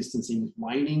social distancing is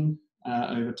waning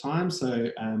over time.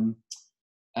 So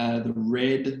the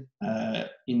red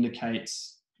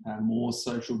indicates more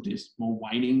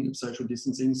waning of social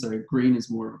distancing. So green is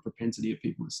more of a propensity of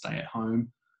people to stay at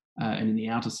home and in the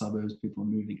outer suburbs, people are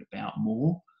moving about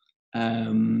more.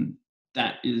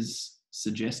 That is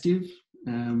suggestive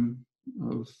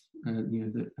of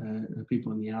that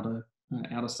people in the outer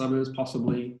suburbs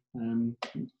possibly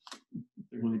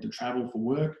people need to travel for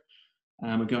work.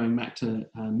 Are going back to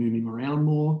moving around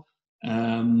more.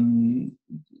 There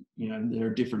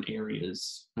are different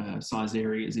areas, size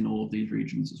areas in all of these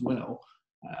regions as well.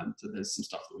 So there's some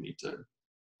stuff that we need to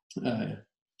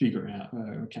figure out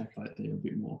or calculate there a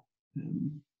bit more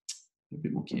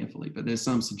carefully. But there's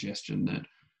some suggestion that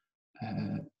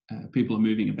people are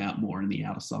moving about more in the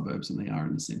outer suburbs than they are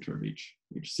in the centre of each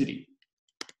city,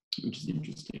 which is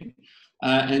interesting.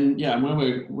 And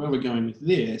where we're going with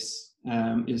this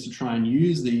is to try and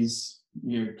use these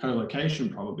co-location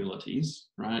probabilities,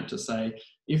 right, to say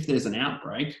if there's an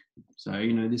outbreak. So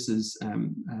this is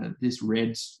this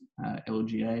red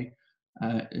LGA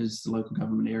is the local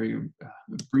government area of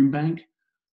Brimbank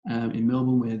in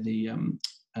Melbourne, where the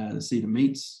Cedar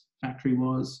Meats factory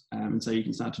was, and so you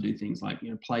can start to do things like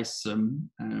place an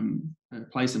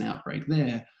outbreak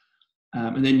there,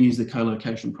 and then use the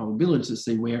co-location probability to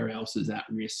see where else is at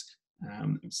risk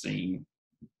of seeing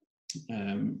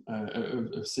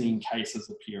cases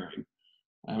appearing.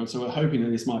 So we're hoping that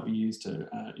this might be used to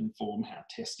inform how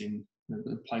testing,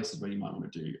 the places where you might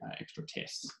want to do extra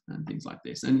tests and things like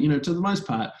this. And to the most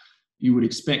part, you would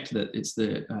expect that it's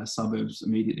the suburbs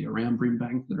immediately around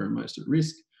Brimbank that are most at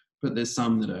risk, but there's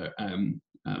some that are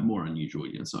more unusual.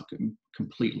 It's not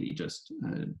completely just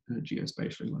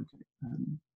geospatially located,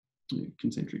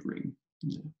 concentric ring.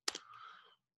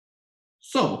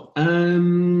 So,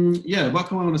 what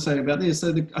can I want to say about this?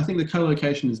 So I think the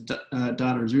co-location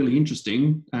data is really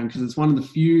interesting because it's one of the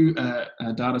few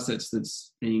data sets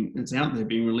that's out there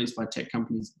being released by tech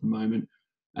companies at the moment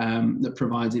that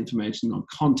provides information on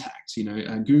contacts.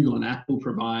 Google and Apple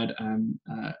provide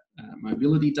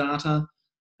mobility data.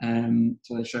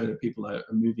 So they show that people are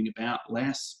moving about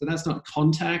less, but that's not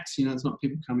contacts. It's not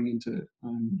people coming into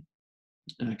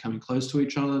coming close to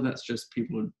each other. That's just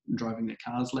people are driving their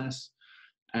cars less.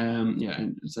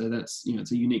 And so that's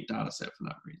it's a unique data set for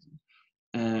that reason.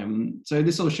 So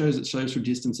this all shows that social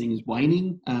distancing is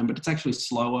waning, but it's actually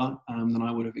slower than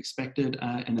I would have expected,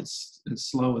 and it's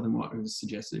slower than what was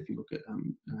suggested if you look at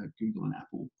Google and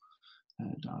Apple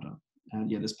data.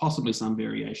 There's possibly some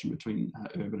variation between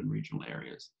urban and regional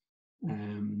areas.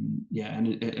 And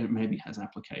it maybe has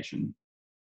application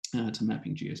to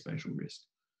mapping geospatial risk.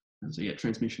 And so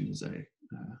transmission is a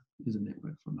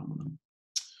network phenomenon.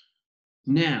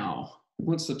 Now,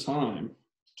 what's the time?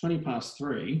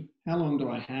 3:20. How long do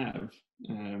I have,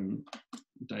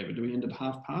 David? Do we end at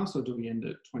past or do we end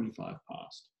at 25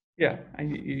 past? Yeah,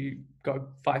 you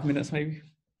got 5 minutes maybe.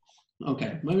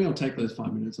 Okay, maybe I'll take those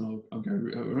 5 minutes and I'll go.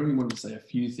 I only wanted to say a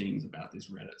few things about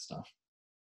this Reddit stuff.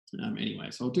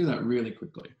 Anyway, so I'll do that really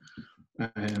quickly.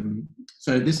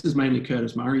 So this is mainly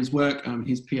Curtis Murray's work.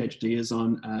 His PhD is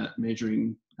on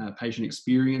measuring patient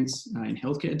experience in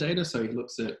healthcare data. So he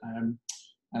looks at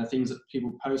things that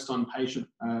people post on patient,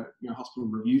 hospital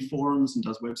review forums and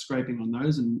does web scraping on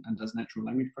those and does natural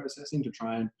language processing to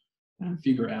try and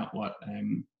figure out what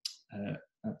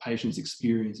patients'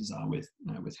 experiences are with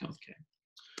healthcare.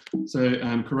 So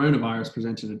coronavirus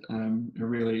presented a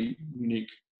really unique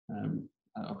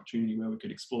opportunity where we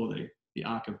could explore the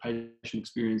arc of patient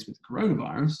experience with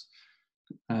coronavirus,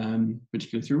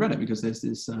 particularly through Reddit, because there's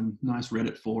this nice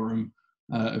Reddit forum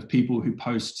of people who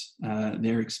post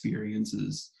their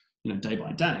experiences, day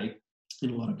by day,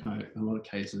 in a lot of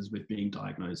cases with being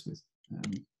diagnosed with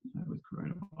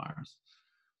coronavirus.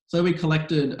 So we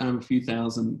collected a few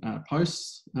thousand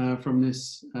posts from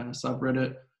this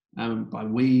subreddit. By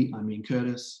we, I mean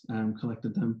Curtis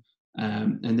collected them,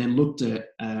 and then looked at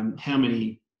how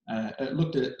many.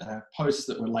 Looked at posts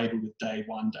that were labelled with day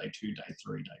 1, day 2, day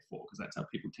 3, day 4, because that's how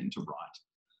people tend to write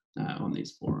on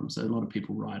these forums. So a lot of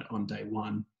people write on day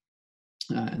 1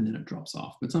 and then it drops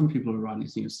off. But some people are writing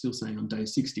things still saying on day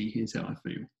 60, here's how I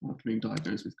feel after being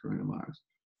diagnosed with coronavirus.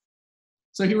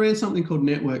 So he ran something called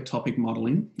network topic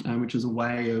modelling, which is a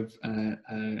way of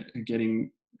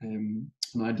getting an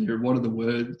idea of what are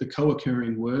the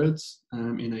co-occurring words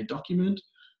in a document.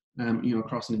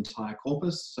 Across an entire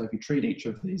corpus. So if you treat each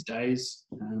of these days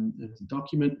as a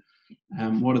document,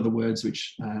 what are the words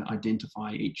which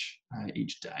identify each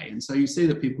day? And so you see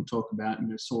that people talk about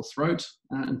sore throat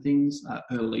and things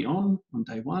early on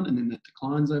day 1, and then that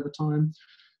declines over time.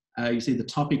 You see the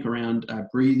topic around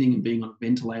breathing and being on a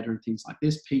ventilator and things like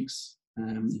this peaks,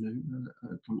 a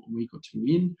week or 2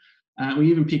 in.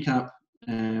 We even pick up,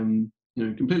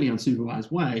 completely unsupervised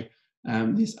way,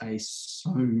 this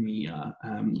asomia,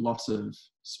 loss of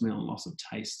smell, loss of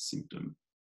taste symptom.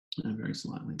 very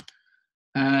slightly.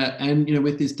 And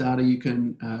with this data, you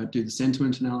can do the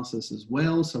sentiment analysis as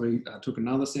well. So we took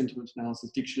another sentiment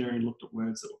analysis dictionary and looked at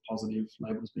words that were positive,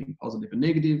 labelled as being positive and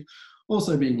negative,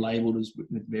 also being labelled as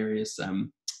with various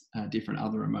different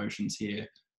other emotions here.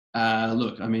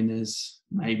 Look, I mean, there's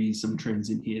maybe some trends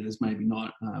in here. There's maybe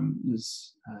not.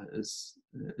 It's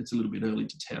a little bit early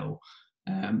to tell.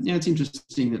 It's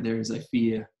interesting that there is a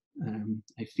fear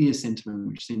sentiment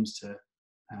which seems to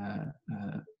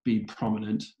be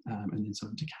prominent, and then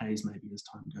sort of decays maybe as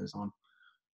time goes on.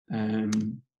 I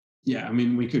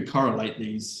mean, we could correlate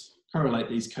these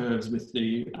curves with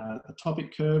the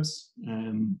topic curves,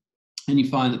 and you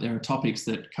find that there are topics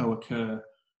that co-occur,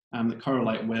 that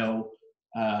correlate well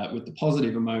with the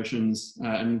positive emotions,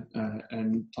 and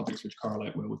topics which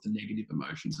correlate well with the negative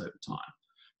emotions over time.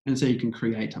 And so you can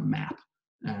create a map.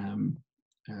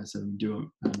 So we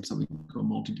do something called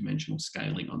multidimensional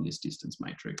scaling on this distance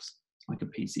matrix, like a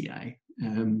PCA,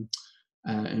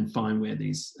 and find where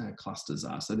these clusters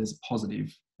are. So there's a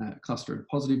positive cluster of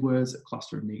positive words, a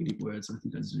cluster of negative words. I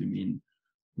think I zoom in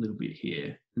a little bit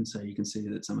here, and so you can see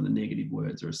that some of the negative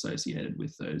words are associated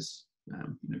with those,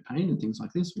 pain and things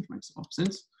like this, which makes a lot of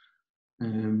sense.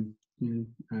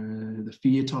 The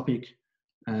fear topic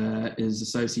is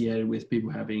associated with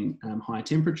people having high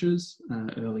temperatures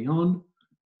early on.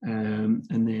 And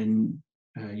then,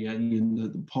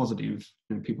 the positive,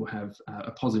 people have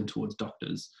a positive towards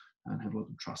doctors and have a lot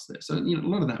of trust there. So, a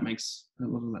lot of that makes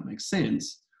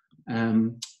sense.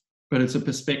 But it's a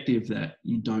perspective that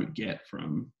you don't get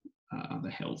from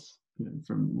the health,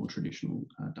 from more traditional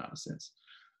data sets.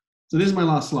 So this is my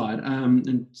last slide. And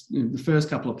the first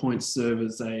couple of points serve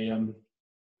as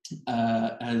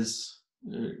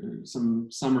some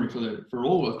summary for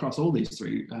all across all these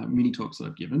three mini talks that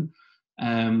I've given.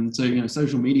 So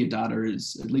social media data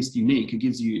is at least unique.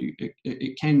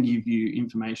 It can give you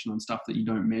information on stuff that you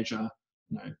don't measure,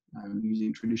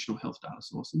 using traditional health data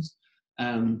sources.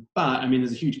 But I mean,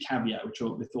 there's a huge caveat with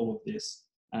all of this,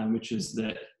 which is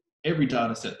that every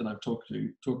data set that I've talked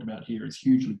about here is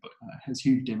has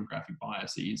huge demographic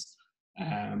biases,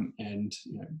 and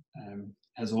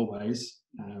as always,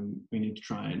 we need to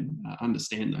try and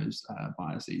understand those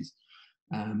biases,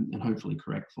 and hopefully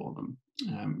correct for them.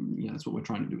 That's what we're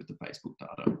trying to do with the Facebook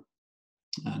data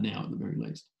now, at the very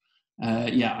least.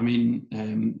 I mean,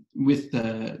 with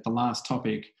the last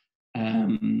topic,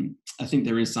 I think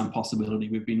there is some possibility.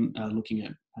 We've been looking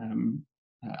at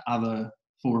other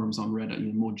forums on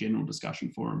Reddit, more general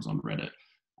discussion forums on Reddit.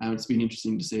 It's been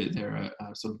interesting to see that there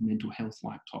are sort of mental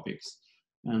health-like topics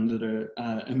that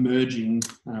are emerging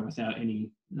without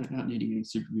needing any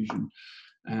supervision.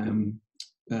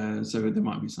 So there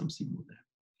might be some signal there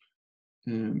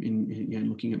in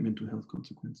looking at mental health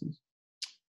consequences.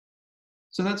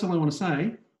 So that's all I want to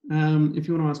say. If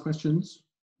you want to ask questions,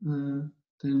 then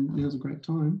now's a great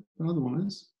time. But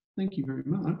otherwise, thank you very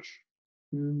much.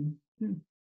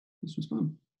 This was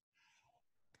fun.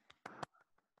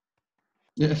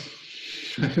 Yeah,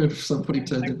 I heard somebody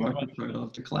turn their microphone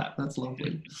off to clap. That's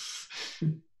lovely.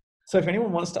 So if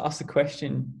anyone wants to ask a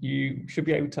question, you should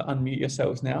be able to unmute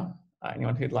yourselves now.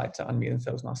 Anyone who'd like to unmute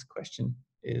themselves and ask a question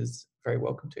is very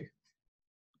welcome to.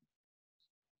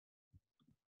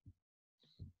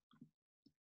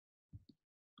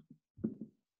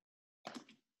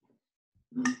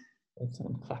 There's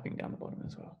someone clapping down the bottom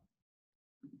as well.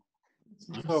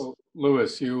 Nice. So,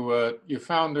 Lewis, you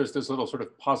found there's this little sort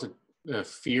of positive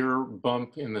fear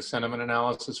bump in the sentiment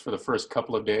analysis for the first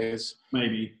couple of days.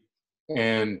 Maybe.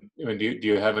 And I mean, do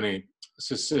you have any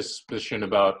suspicion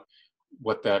about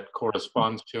what that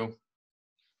corresponds to?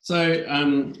 So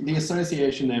the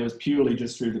association there was purely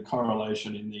just through the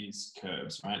correlation in these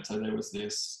curves, right? So there was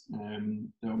this, there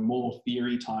were more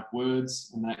theory type words,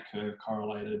 and that curve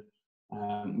correlated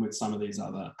with some of these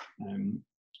other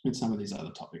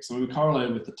topics. So when we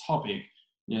correlated with the topic,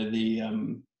 the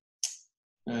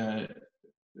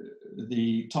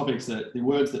topics the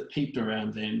words that peaked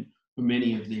around then were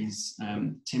many of these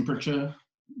temperature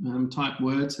type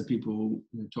words. So people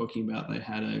talking about they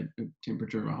had a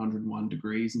temperature of 101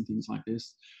 degrees and things like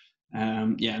this.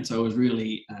 And so it was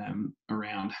really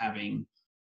around having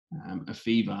a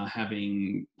fever,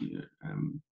 having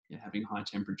having high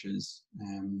temperatures,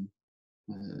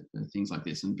 things like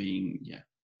this, and being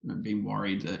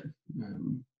worried that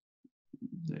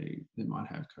they might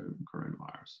have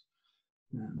coronavirus,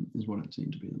 is what it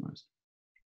seemed to be the most.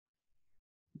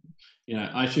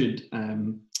 I should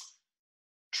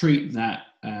treat that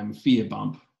fear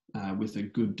bump with a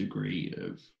good degree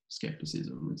of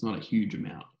skepticism. It's not a huge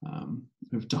amount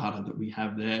of data that we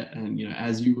have there, and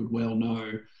as you would well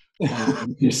know,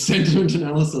 Your sentiment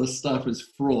analysis stuff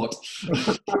is fraught.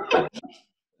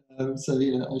 So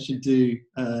I should do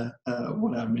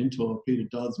what our mentor Peter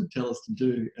Dodds would tell us to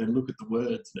do and look at the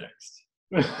words next.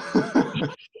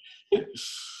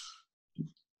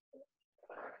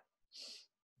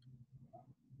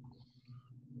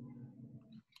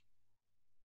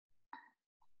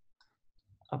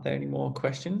 Are there any more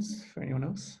questions for anyone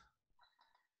else?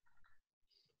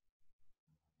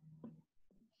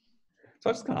 So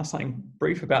I was just going to ask something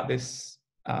brief about this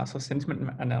sort of sentiment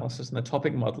analysis and the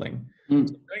topic modeling. So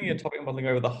doing your topic modeling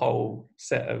over the whole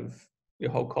set of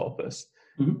your whole corpus,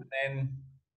 and then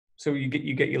so you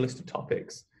get your list of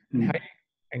topics. And how you,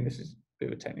 and this is a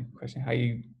bit of a technical question, how are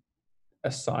you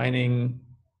assigning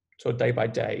sort of day by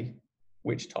day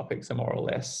which topics are more or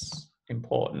less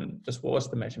important? Just what's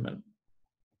the measurement?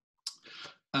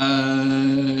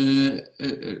 You're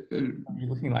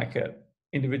looking like at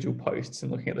individual posts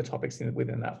and looking at the topics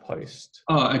within that post.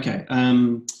 Oh, okay.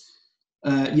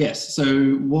 Yes.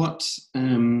 So what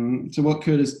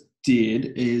Curtis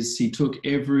did is he took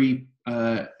every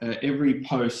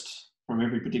post from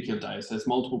every particular day. So there's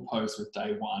multiple posts with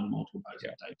day one, multiple posts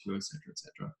with day two,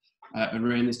 etc., and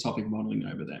ran this topic modeling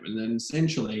over them. And then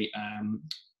essentially,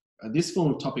 this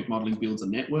form of topic modeling builds a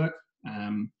network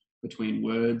between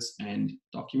words and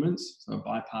documents, so a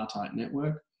bipartite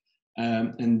network.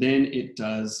 And then it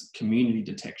does community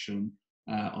detection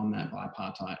on that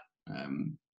bipartite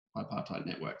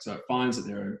network. So it finds that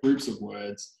there are groups of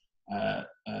words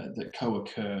that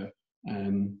co-occur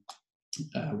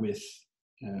with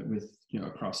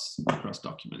across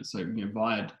documents. So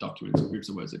via documents, groups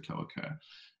of words that co-occur.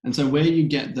 And so where you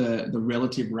get the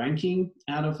relative ranking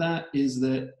out of that is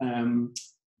that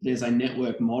there's a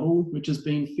network model which has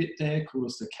been fit there called a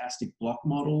stochastic block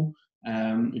model,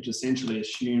 which essentially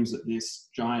assumes that this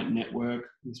giant network,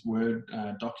 this word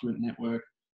document network,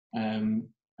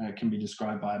 can be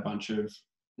described by a bunch of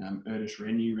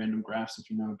Erdős-Rényi random graphs, if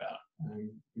you know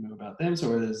about them. So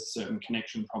where there's a certain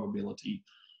connection probability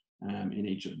in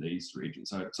each of these regions.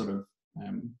 So it sort of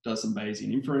does some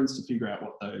Bayesian inference to figure out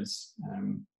what those,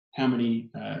 how many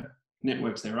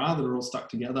networks there are that are all stuck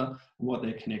together, and what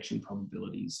their connection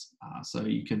probabilities are. So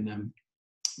you can,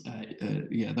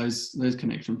 those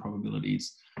connection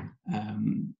probabilities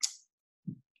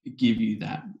give you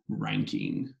that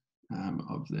ranking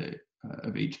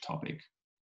of each topic.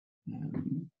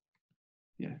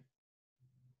 Yeah,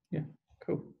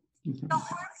 cool.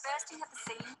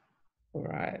 All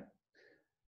right.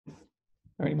 Are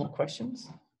there any more questions?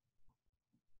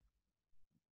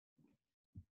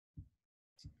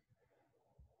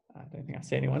 I don't think I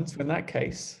see anyone. So in that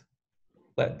case,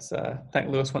 let's thank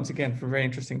Lewis once again for a very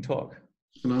interesting talk.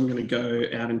 And I'm going to go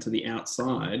out into the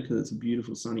outside because it's a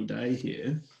beautiful sunny day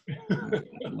here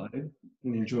and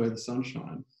enjoy the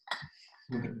sunshine.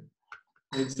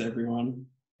 Thanks, everyone.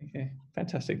 Okay,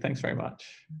 fantastic. Thanks very much.